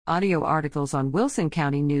Audio articles on Wilson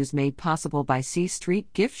County News made possible by C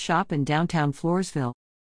Street Gift Shop in downtown Floresville.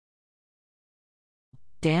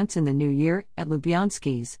 Dance in the New Year at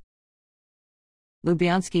Lubianski's.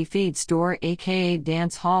 Lubianski Feed Store aka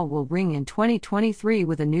Dance Hall will ring in 2023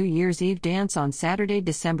 with a New Year's Eve dance on Saturday,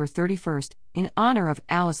 December 31st, in honor of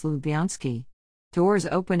Alice Lubianski. Doors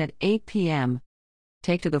open at 8 p.m.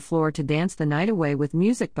 Take to the floor to dance the night away with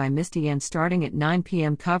music by Misty Ann starting at 9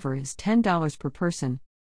 p.m. Cover is $10 per person.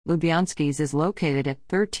 Lubianski's is located at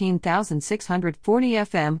 13,640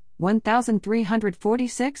 FM,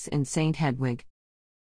 1346 in St. Hedwig.